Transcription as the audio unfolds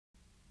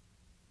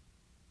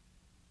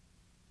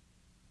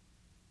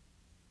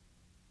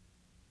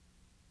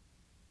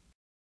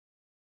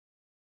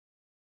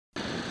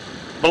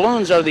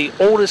Balloons are the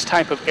oldest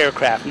type of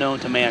aircraft known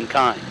to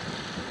mankind.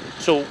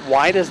 So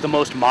why does the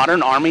most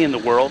modern army in the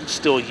world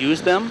still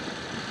use them?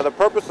 The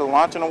purpose of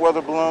launching a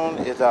weather balloon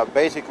is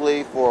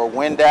basically for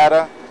wind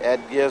data. It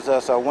gives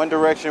us a wind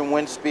direction,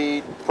 wind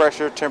speed,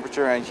 pressure,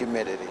 temperature, and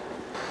humidity.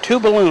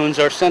 2 balloons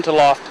are sent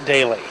aloft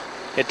daily.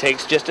 It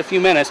takes just a few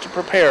minutes to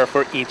prepare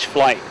for each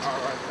flight.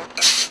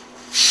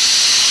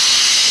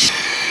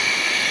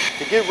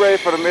 To get ready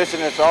for the mission,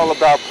 it's all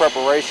about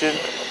preparation.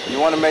 You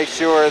want to make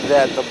sure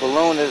that the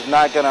balloon is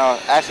not going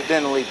to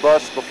accidentally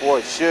bust before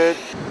it should.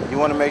 You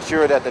want to make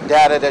sure that the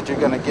data that you're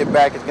going to get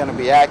back is going to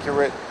be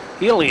accurate.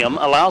 Helium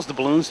allows the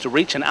balloons to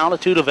reach an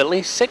altitude of at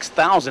least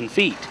 6,000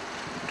 feet.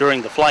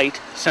 During the flight,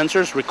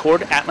 sensors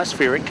record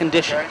atmospheric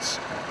conditions.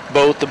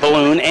 Both the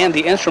balloon and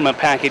the instrument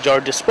package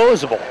are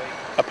disposable.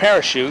 A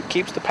parachute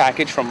keeps the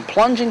package from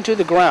plunging to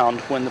the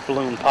ground when the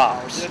balloon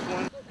pops.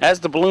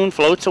 As the balloon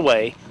floats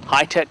away,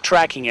 high-tech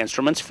tracking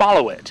instruments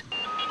follow it.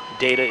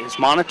 Data is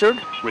monitored,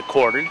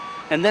 recorded,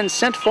 and then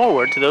sent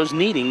forward to those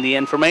needing the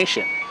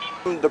information.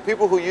 The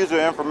people who use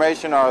the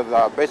information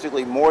are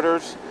basically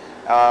mortars,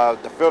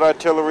 the field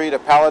artillery, the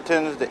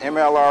Paladins, the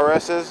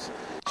MLRSs.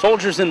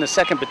 Soldiers in the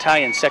 2nd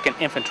Battalion, 2nd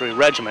Infantry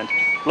Regiment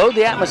load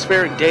the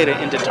atmospheric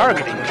data into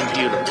targeting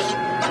computers.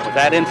 With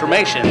that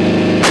information,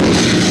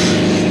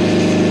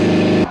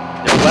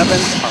 their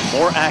weapons are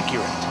more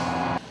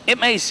accurate. It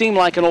may seem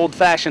like an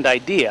old-fashioned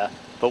idea,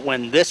 but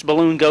when this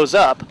balloon goes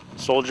up,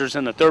 soldiers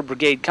in the 3rd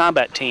Brigade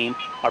Combat Team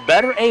are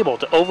better able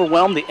to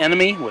overwhelm the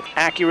enemy with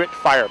accurate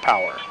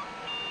firepower.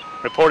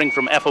 Reporting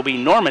from FOB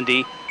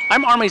Normandy,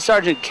 I'm Army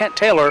Sergeant Kent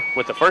Taylor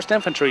with the 1st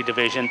Infantry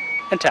Division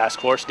and Task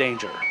Force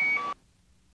Danger.